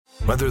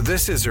Whether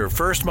this is her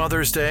first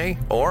Mother's Day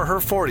or her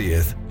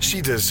 40th, she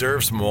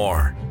deserves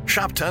more.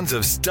 Shop tons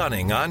of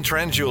stunning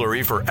on-trend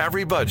jewelry for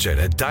every budget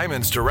at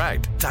Diamonds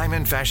Direct.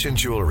 Diamond fashion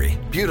jewelry,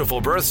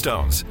 beautiful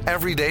birthstones,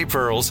 everyday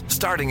pearls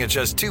starting at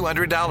just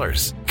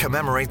 $200.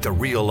 Commemorate the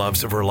real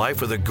loves of her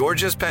life with a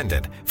gorgeous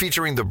pendant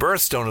featuring the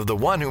birthstone of the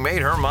one who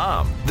made her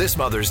mom. This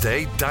Mother's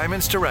Day,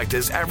 Diamonds Direct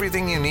is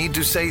everything you need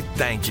to say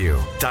thank you.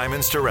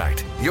 Diamonds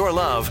Direct. Your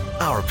love,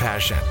 our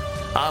passion.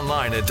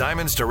 Online at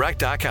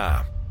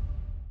diamondsdirect.com.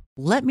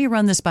 "Let me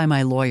run this by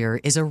my lawyer"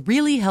 is a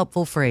really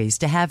helpful phrase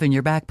to have in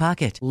your back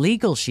pocket.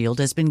 Legal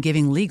Shield has been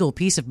giving legal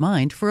peace of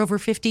mind for over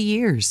 50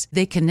 years.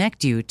 They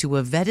connect you to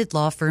a vetted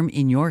law firm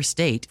in your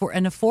state for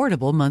an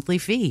affordable monthly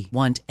fee.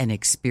 Want an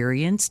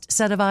experienced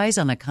set of eyes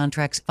on a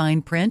contract's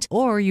fine print?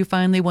 Or you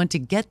finally want to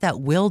get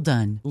that will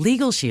done?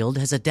 Legal Shield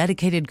has a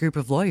dedicated group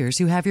of lawyers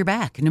who have your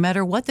back, no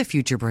matter what the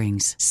future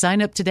brings.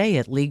 Sign up today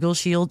at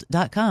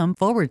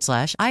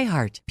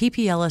LegalShield.com/iHeart.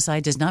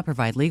 PPLSI does not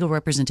provide legal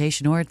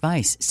representation or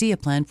advice. See a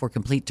plan for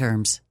complete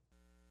terms.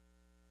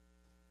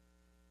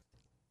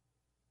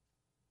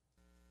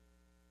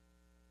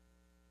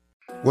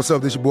 What's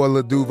up, this your boy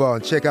Lil Duval,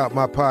 and check out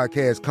my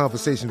podcast,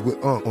 Conversations with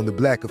Unc, on the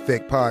Black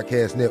Effect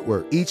Podcast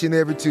Network. Each and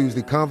every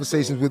Tuesday,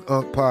 Conversations with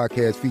Unc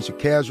podcast feature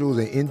casual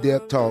and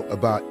in-depth talk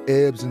about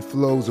ebbs and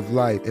flows of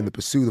life and the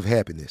pursuit of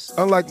happiness.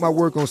 Unlike my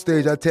work on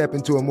stage, I tap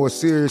into a more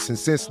serious and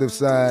sensitive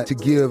side to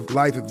give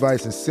life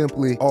advice and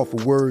simply offer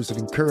words of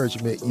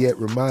encouragement, yet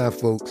remind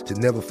folks to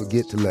never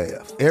forget to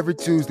laugh. Every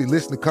Tuesday,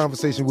 listen to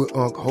Conversation with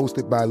Unc,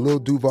 hosted by Lil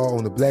Duval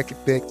on the Black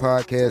Effect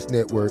Podcast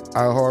Network,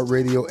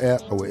 iHeartRadio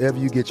app, or wherever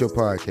you get your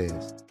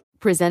podcasts.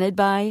 Presented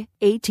by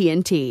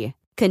AT&T.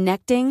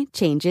 Connecting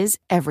changes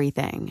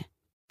everything.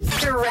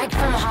 Direct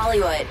from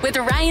Hollywood with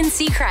Ryan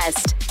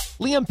Seacrest.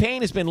 Liam Payne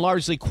has been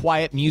largely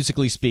quiet,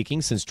 musically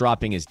speaking, since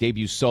dropping his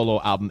debut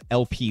solo album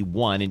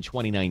LP1 in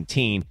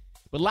 2019.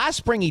 But last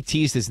spring, he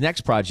teased his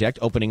next project,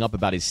 opening up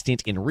about his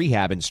stint in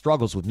rehab and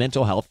struggles with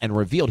mental health, and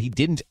revealed he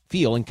didn't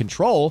feel in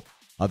control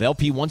of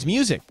LP1's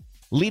music,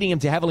 leading him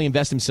to heavily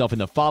invest himself in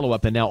the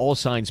follow-up, and now all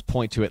signs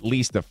point to at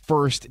least the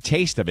first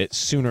taste of it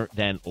sooner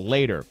than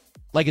later.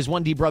 Like his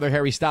 1D brother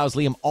Harry Styles,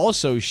 Liam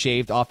also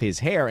shaved off his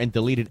hair and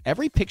deleted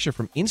every picture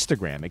from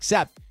Instagram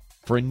except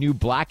for a new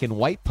black and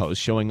white post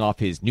showing off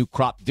his new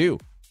crop do.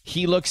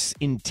 He looks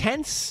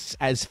intense,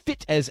 as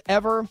fit as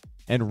ever,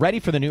 and ready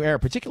for the new era,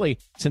 particularly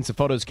since the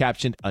photos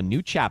captioned "a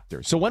new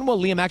chapter." So when will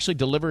Liam actually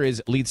deliver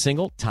his lead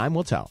single? Time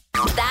will tell.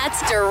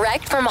 That's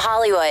Direct from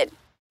Hollywood.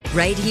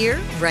 Right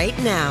here, right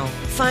now.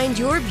 Find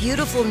your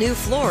beautiful new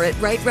floor at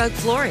Right Rug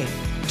Flooring.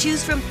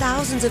 Choose from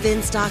thousands of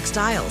in-stock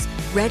styles,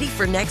 ready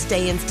for next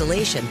day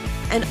installation,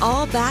 and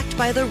all backed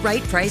by the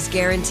right price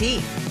guarantee.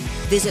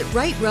 Visit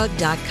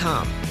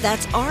rightrug.com.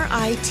 That's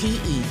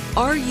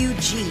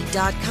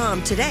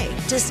RITERUG.com today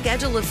to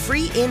schedule a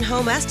free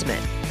in-home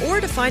estimate or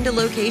to find a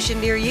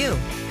location near you.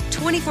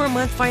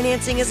 24-month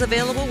financing is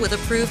available with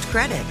approved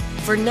credit.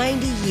 For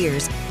 90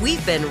 years,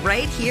 we've been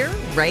right here,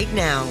 right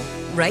now.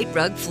 Right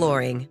Rug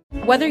Flooring.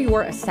 Whether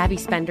you're a savvy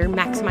spender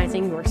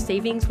maximizing your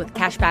savings with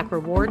cashback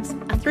rewards,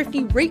 a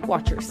thrifty rate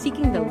watcher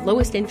seeking the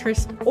lowest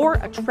interest, or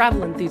a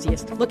travel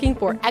enthusiast looking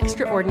for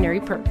extraordinary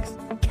perks,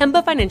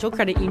 Kemba Financial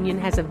Credit Union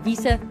has a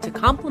visa to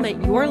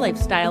complement your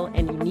lifestyle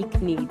and unique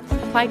needs.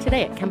 Apply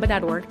today at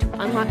Kemba.org to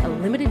unlock a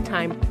limited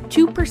time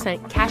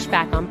 2% cash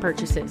back on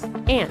purchases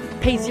and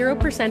pay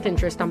 0%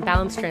 interest on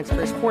balance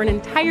transfers for an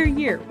entire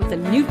year with a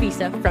new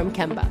visa from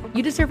Kemba.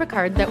 You deserve a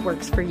card that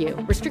works for you.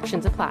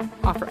 Restrictions apply.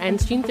 Offer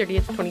ends June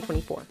 30th,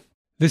 2024.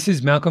 This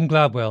is Malcolm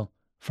Gladwell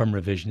from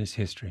Revisionist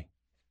History.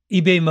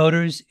 eBay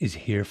Motors is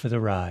here for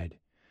the ride.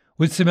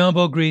 With some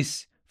elbow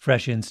grease,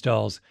 fresh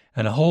installs,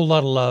 and a whole lot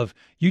of love,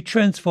 you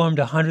transformed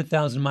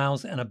 100,000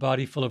 miles and a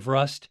body full of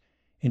rust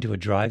into a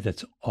drive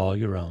that's all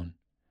your own.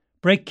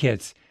 Brake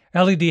kits,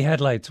 LED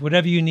headlights,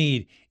 whatever you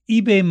need,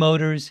 eBay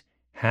Motors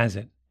has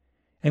it.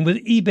 And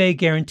with eBay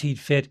Guaranteed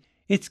Fit,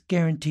 it's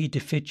guaranteed to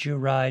fit your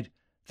ride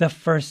the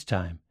first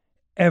time,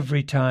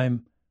 every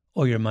time,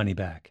 or your money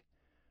back.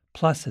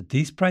 Plus, at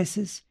these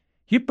prices,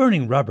 you're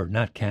burning rubber,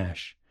 not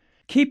cash.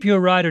 Keep your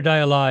ride or die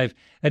alive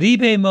at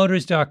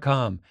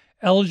ebaymotors.com.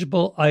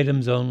 Eligible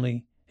items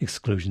only.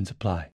 Exclusions apply.